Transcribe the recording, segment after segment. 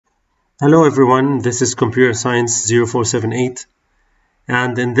Hello everyone, this is Computer Science 0478,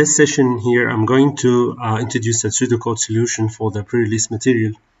 and in this session here I'm going to introduce a pseudocode solution for the pre-release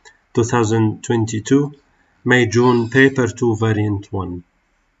material 2022 May-June Paper 2 Variant 1.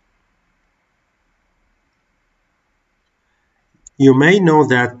 You may know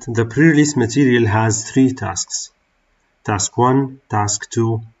that the pre-release material has 3 tasks: Task 1, Task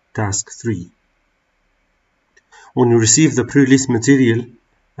 2, Task 3. When you receive the pre-release material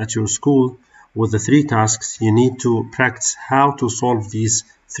at your school with the 3 tasks, you need to practice how to solve these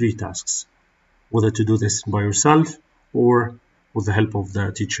 3 tasks, whether to do this by yourself or with the help of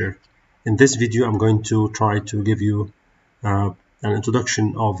the teacher. In this video, I'm going to try to give you an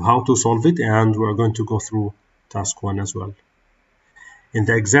introduction of how to solve it, and we're going to go through task 1 as well. In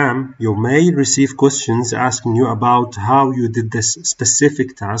the exam, you may receive questions asking you about how you did this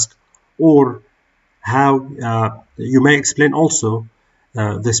specific task, or how you may explain also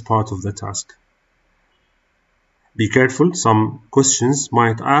this part of the task. Be careful, some questions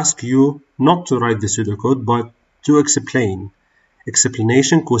might ask you not to write the pseudocode but to explain.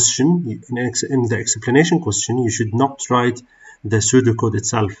 Explanation question. In the explanation question, you should not write the pseudocode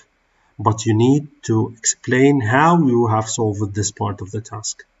itself, but you need to explain how you have solved this part of the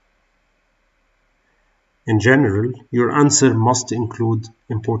task. In general, your answer must include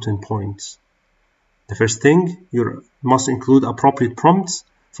important points. The first thing, you must include appropriate prompts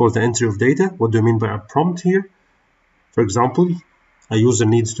for the entry of data. What do you mean by a prompt here? For example, a user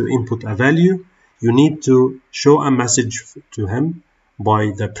needs to input a value. You need to show a message to him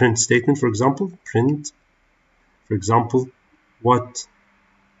by the print statement, for example. Print, for example, what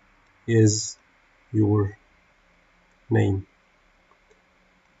is your name?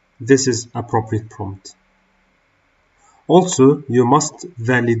 This is appropriate prompt. Also, you must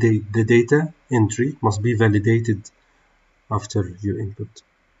validate the data entry, must be validated after your input.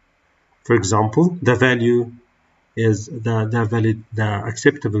 For example, the value is the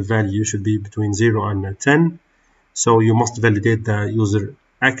acceptable value should be between 0 and 10. So you must validate the user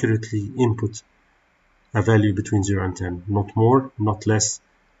accurately input a value between 0 and 10, not more, not less,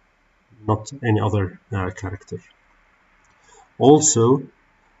 not any other character. Also,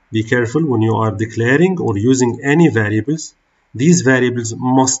 be careful when you are declaring or using any variables. These variables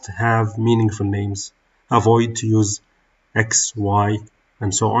must have meaningful names. Avoid to use X, Y,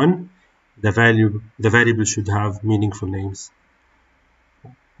 and so on. The variable should have meaningful names.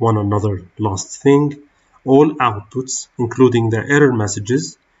 One another last thing, all outputs, including the error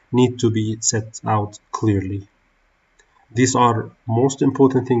messages, need to be set out clearly. These are most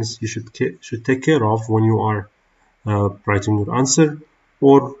important things you should take care of when you are writing your answer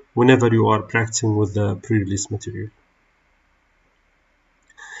or whenever you are practicing with the pre-release material.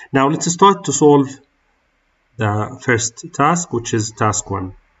 Now let's start to solve the first task, which is task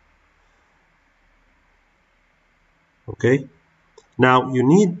 1. Okay, now you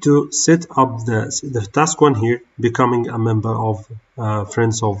need to set up the task 1 here, becoming a member of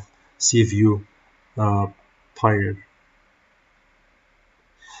Friends of CView Pyre.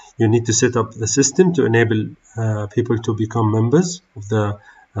 You need to set up the system to enable people to become members of the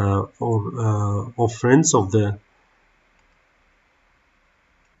of Friends of the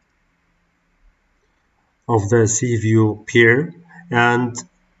CView peer, and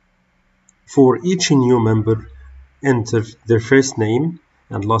for each new member, enter their first name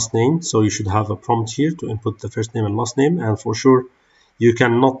and last name. So you should have a prompt here to input the first name and last name, and for sure you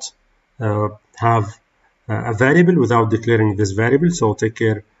cannot have a variable without declaring this variable, so take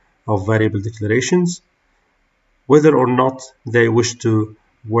care of variable declarations. Whether or not they wish to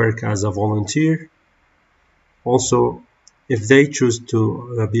work as a volunteer. Also, if they choose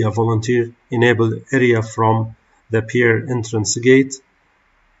to be a volunteer, enable area from the peer entrance gate,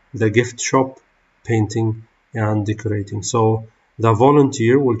 the gift shop, painting, and decorating. So the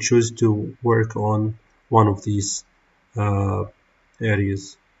volunteer will choose to work on one of these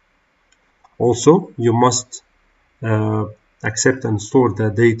areas. Also, you must accept and store the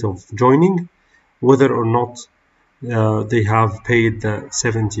date of joining, whether or not they have paid the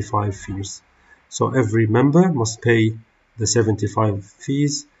 75 fees. So every member must pay the 75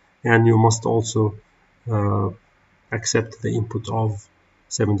 fees, and you must also accept the input of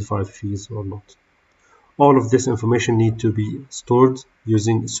 75 fees or not. All of this information need to be stored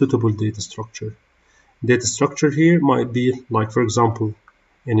using suitable data structure. Data structure here might be like, for example,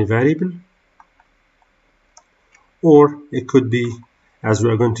 any variable, or it could be, as we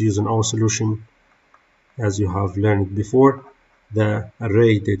are going to use in our solution, as you have learned before, the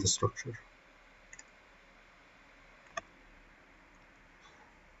array data structure.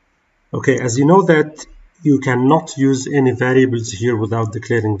 Okay, as you know that you cannot use any variables here without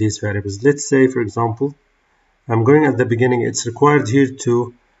declaring these variables. Let's say, for example, I'm going at the beginning. It's required here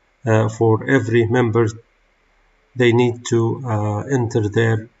to for every member they need to enter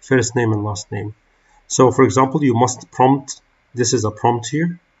their first name and last name. So for example, you must prompt, this is a prompt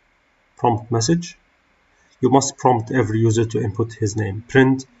here, prompt message. You must prompt every user to input his name.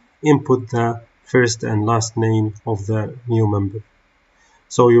 Print, input the first and last name of the new member.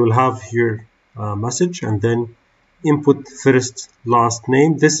 So you will have here a message and then input first last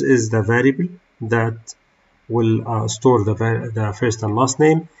name. This is the variable that will store the first and last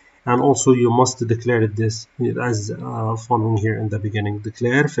name. And also you must declare this as following here in the beginning.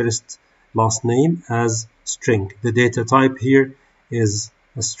 Declare first last name as string. The data type here is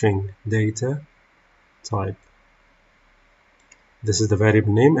a string. Data type. This is the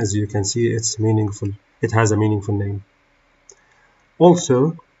variable name. As you can see, it's meaningful. It has a meaningful name.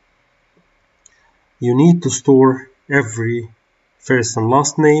 Also, you need to store every first and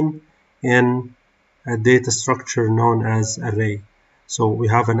last name in a data structure known as array. So we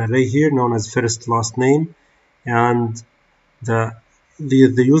have an array here known as first last name, and the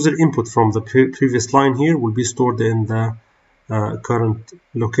user input from the previous line here will be stored in the current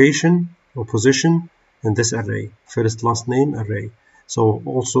location or position in this array, first last name array. So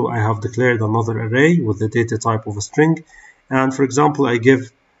also I have declared another array with the data type of a string, and for example I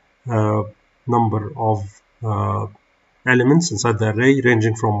give a number of elements inside the array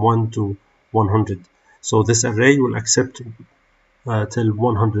ranging from 1 to 100. So this array will accept till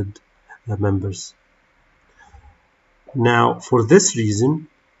 100 members. Now for this reason,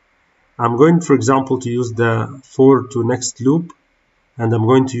 I'm going, for example, to use the for to next loop, and I'm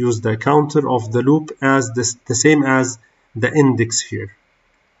going to use the counter of the loop as the same as the index here,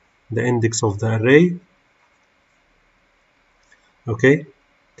 the index of the array. Okay,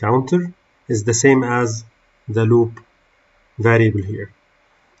 counter is the same as the loop variable here.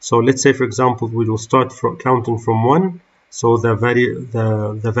 So let's say, for example, we will start from counting from 1. So the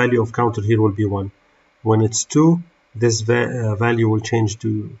value of counter here will be 1. When it's 2, this value will change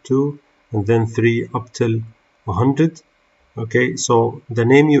to 2, and then 3 up till 100. Okay, so the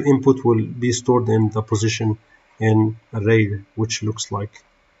name you input will be stored in the position in array, which looks like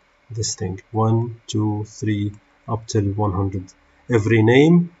this thing, 1, 2, 3 up till 100. Every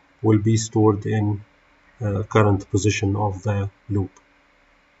name will be stored in current position of the loop.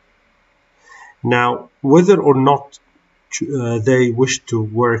 Now, whether or not they wish to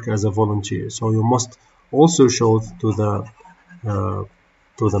work as a volunteer, so you must also show to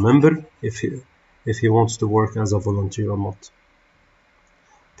the member if he wants to work as a volunteer or not.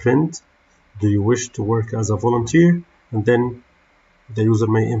 Print, do you wish to work as a volunteer? And then the user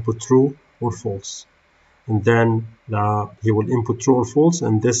may input true or false, and then he will input true or false,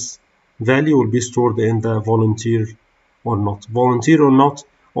 and this value will be stored in the volunteer or not. Volunteer or not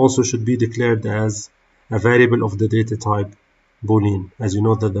also should be declared as a variable of the data type Boolean, as you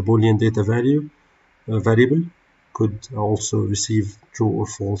know that the Boolean data variable could also receive true or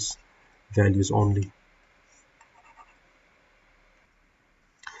false values only.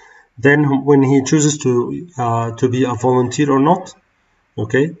 Then when he chooses to be a volunteer or not,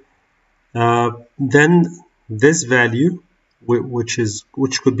 okay, then this value,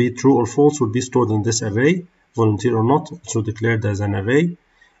 which could be true or false, will be stored in this array, volunteer or not, so declared as an array.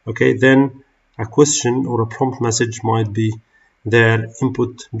 Okay, then a question or a prompt message might be their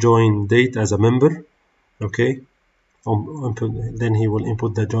input join date as a member. Okay, then he will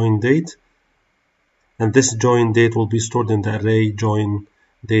input the join date, and this join date will be stored in the array join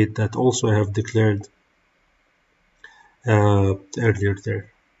date that also I have declared earlier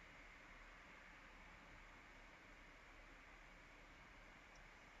there.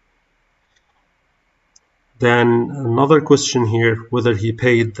 Then another question here, whether he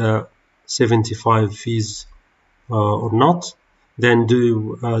paid the 75 fees or not. Then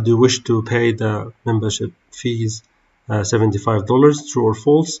do you wish to pay the membership fees $75, true or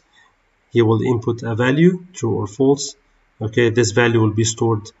false? He will input a value, true or false. Okay, this value will be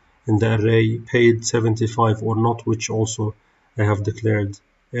stored in the array paid 75 or not, which also I have declared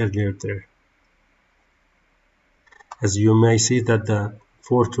earlier there. As you may see that the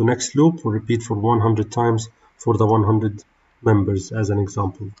for to next loop will repeat for 100 times for the 100 members as an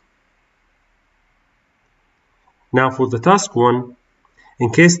example. Now for the task 1, in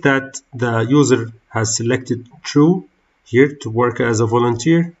case that the user has selected true here to work as a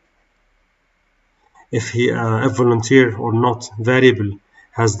volunteer, if a volunteer or not variable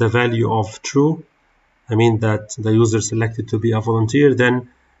has the value of true, I mean that the user selected to be a volunteer, then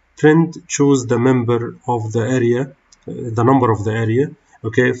print choose the member of the area, the number of the area,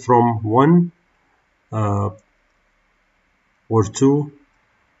 okay, from 1 or 2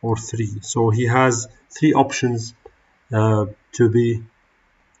 or 3. So he has 3 options to be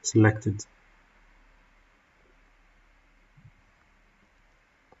selected.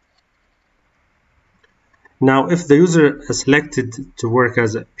 Now if the user is selected to work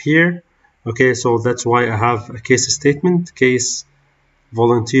as a peer, okay, so that's why I have a case statement, case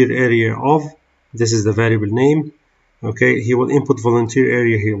volunteer area of, this is the variable name. Okay, he will input volunteer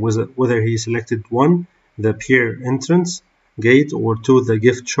area here, whether he selected 1, the peer entrance gate, or 2, the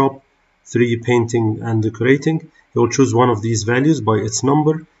gift shop, 3, painting and decorating. He will choose one of these values by its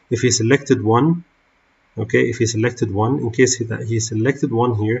number. If he selected 1, okay, if he selected 1, in case he selected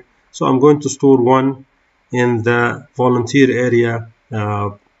 1 here, so I'm going to store 1 in the volunteer area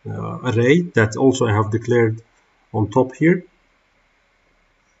array that also I have declared on top here.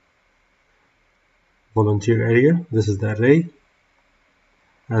 Volunteer area, this is the array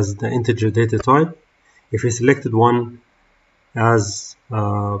as the integer data type. If he selected 1 as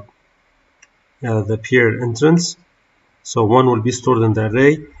the peer entrance, so 1 will be stored in the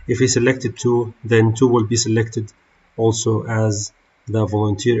array. If he selected 2, then 2 will be selected also as the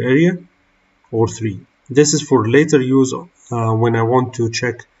volunteer area, or 3. This is for later use when I want to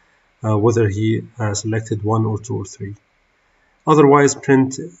check whether he selected 1 or 2 or 3. Otherwise,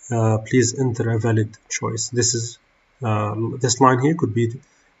 print please enter a valid choice. This is this line here could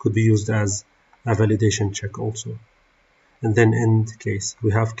be used as a validation check also. And then end case.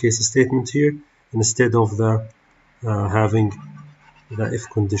 We have case statement here instead of the having the if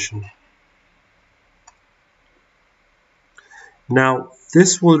condition. Now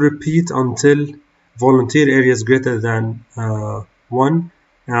this will repeat until volunteer area is greater than 1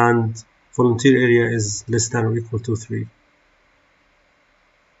 and volunteer area is less than or equal to 3.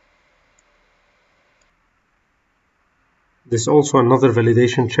 There's also another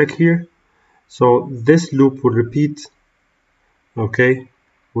validation check here. So this loop will repeat, okay,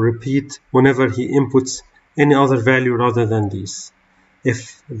 will repeat whenever he inputs any other value rather than these.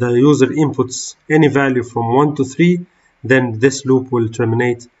 If the user inputs any value from 1 to 3, then this loop will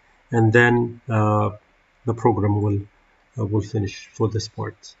terminate, and then the program will finish for this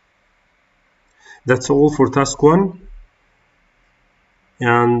part. That's all for task 1,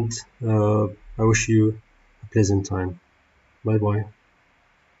 and I wish you a pleasant time. Bye bye.